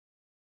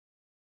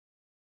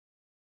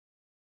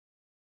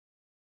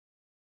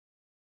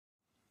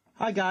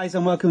Hi guys,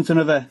 and welcome to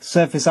another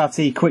Surface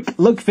RT quick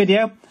look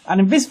video.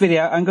 And in this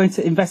video I'm going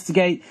to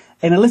investigate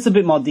in a little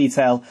bit more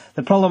detail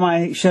the problem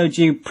I showed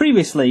you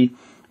previously,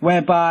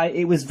 whereby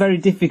it was very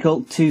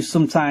difficult to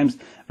sometimes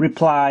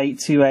reply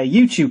to a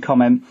YouTube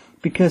comment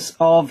because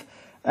of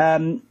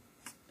a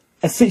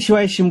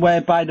situation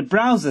whereby the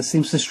browser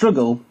seems to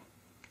struggle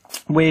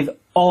with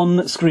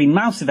on-screen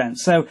mouse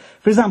events. So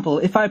for example,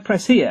 if I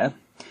press here,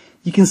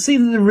 you can see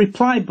that the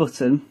reply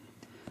button,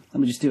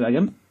 let me just do that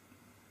again.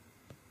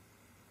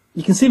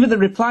 You can see that the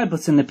reply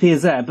button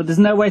appears there, but there's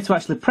no way to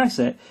actually press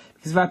it,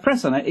 because if I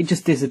press on it, it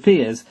just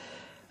disappears.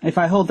 And if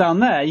I hold down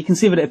there, you can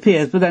see that it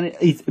appears, but then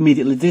it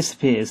immediately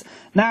disappears.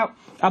 Now,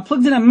 I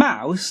plugged in a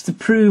mouse to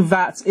prove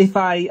that if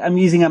I am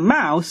using a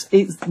mouse,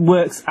 it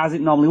works as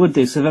it normally would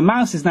do. So the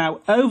mouse is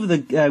now over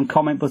the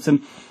comment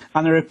button,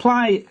 and the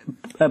reply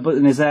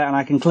button is there, and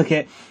I can click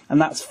it,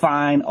 and that's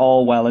fine,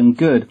 all well and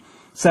good.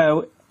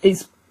 So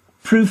it's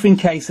proof in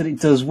case that it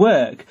does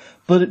work,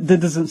 but there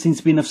doesn't seem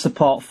to be enough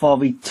support for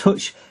the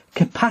touch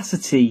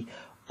capacity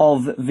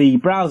of the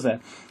browser.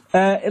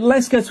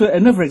 Let's go to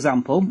another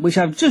example, which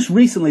I've just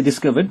recently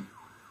discovered.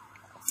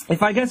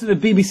 If I go to the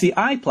BBC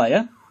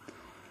iPlayer,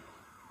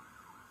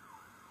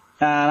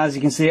 and as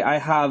you can see, I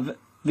have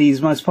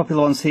these most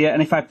popular ones here,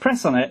 and if I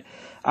press on it,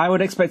 I would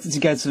expect it to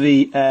go to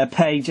the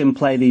page and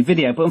play the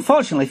video. But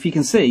unfortunately, if you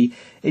can see,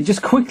 it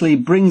just quickly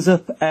brings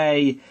up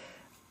a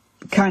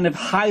kind of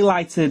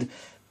highlighted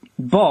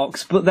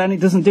box, but then it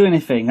doesn't do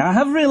anything. I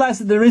have realised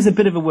that there is a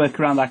bit of a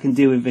workaround I can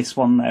do with this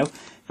one though.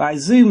 If I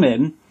zoom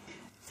in,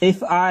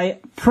 if I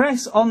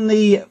press on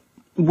the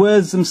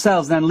words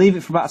themselves and then leave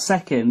it for about a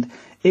second,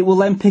 it will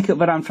then pick up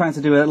that I'm trying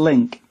to do a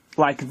link,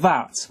 like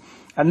that.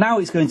 And now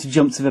it's going to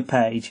jump to the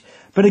page.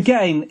 But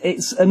again,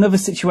 it's another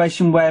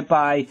situation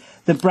whereby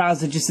the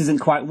browser just isn't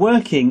quite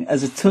working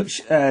as a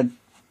touch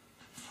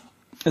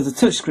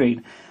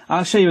screen.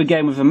 I'll show you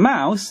again with a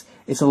mouse.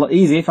 It's a lot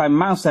easier. If I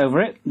mouse over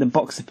it, the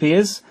box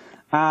appears,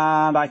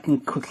 and I can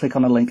click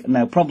on a link,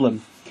 no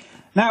problem.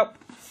 Now,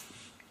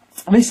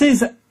 this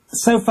is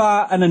so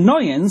far an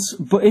annoyance,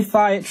 but if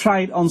I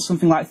try it on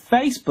something like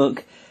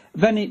Facebook,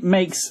 then it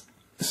makes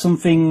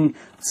something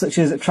such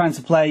as trying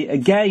to play a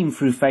game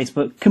through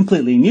Facebook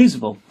completely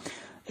unusable.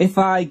 If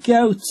I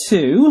go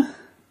to,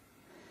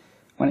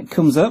 when it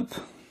comes up,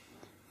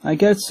 I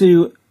go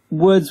to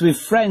Words with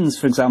Friends,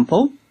 for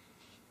example,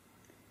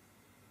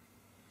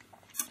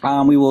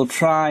 and we will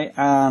try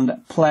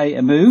and play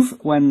a move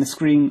when the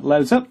screen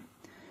loads up.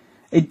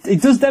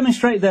 It does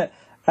demonstrate that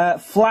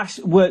Flash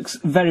works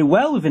very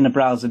well within the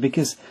browser,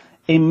 because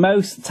in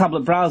most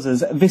tablet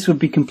browsers this would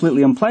be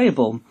completely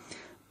unplayable.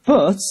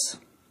 But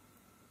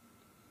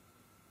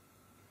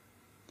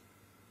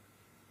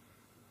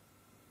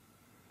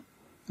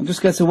I'll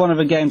just go to one of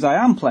the games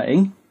I am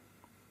playing.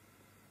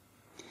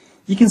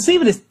 You can see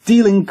that it's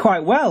dealing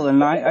quite well,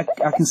 and I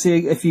can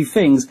see a few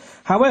things.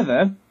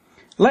 However,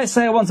 let's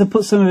say I want to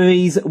put some of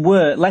these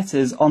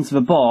letters onto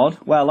the board.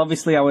 Well,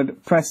 obviously I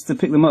would press to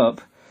pick them up,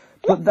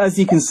 but as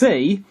you can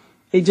see,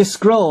 it just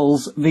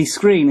scrolls the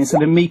screen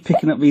instead of me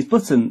picking up these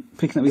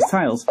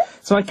tiles.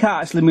 So I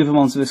can't actually move them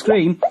onto the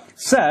screen.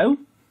 So,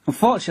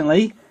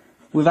 unfortunately,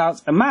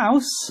 without a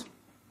mouse,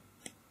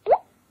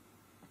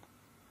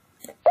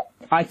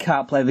 I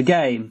can't play the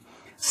game.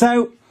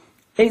 So,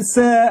 it's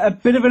a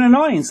bit of an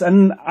annoyance,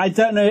 and I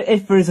don't know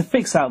if there is a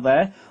fix out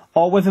there,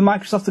 or whether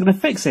Microsoft are going to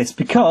fix this,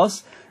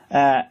 because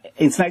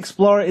Internet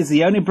Explorer is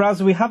the only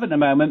browser we have at the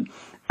moment,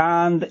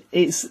 and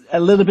it's a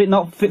little bit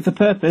not fit for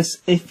purpose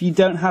if you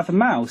don't have a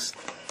mouse.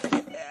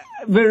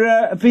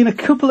 There have been a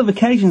couple of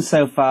occasions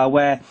so far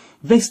where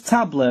this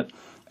tablet,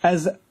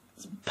 as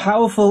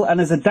powerful and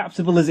as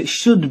adaptable as it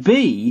should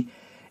be,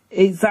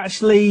 it's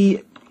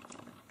actually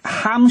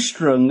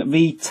hamstrung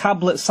the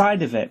tablet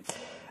side of it.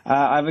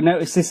 I've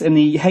noticed this in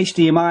the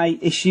HDMI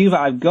issue that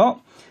I've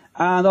got,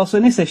 and also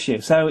in this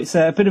issue, so it's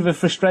a bit of a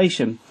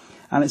frustration,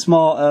 and it's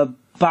more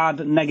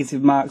bad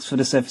negative marks for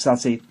the Surface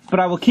RT. But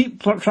I will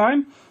keep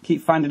trying,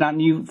 keep finding out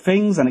new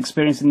things and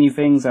experiencing new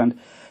things and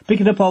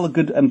picking up all the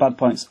good and bad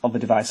points of the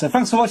device. So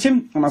thanks for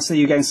watching, and I'll see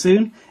you again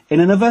soon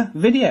in another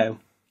video.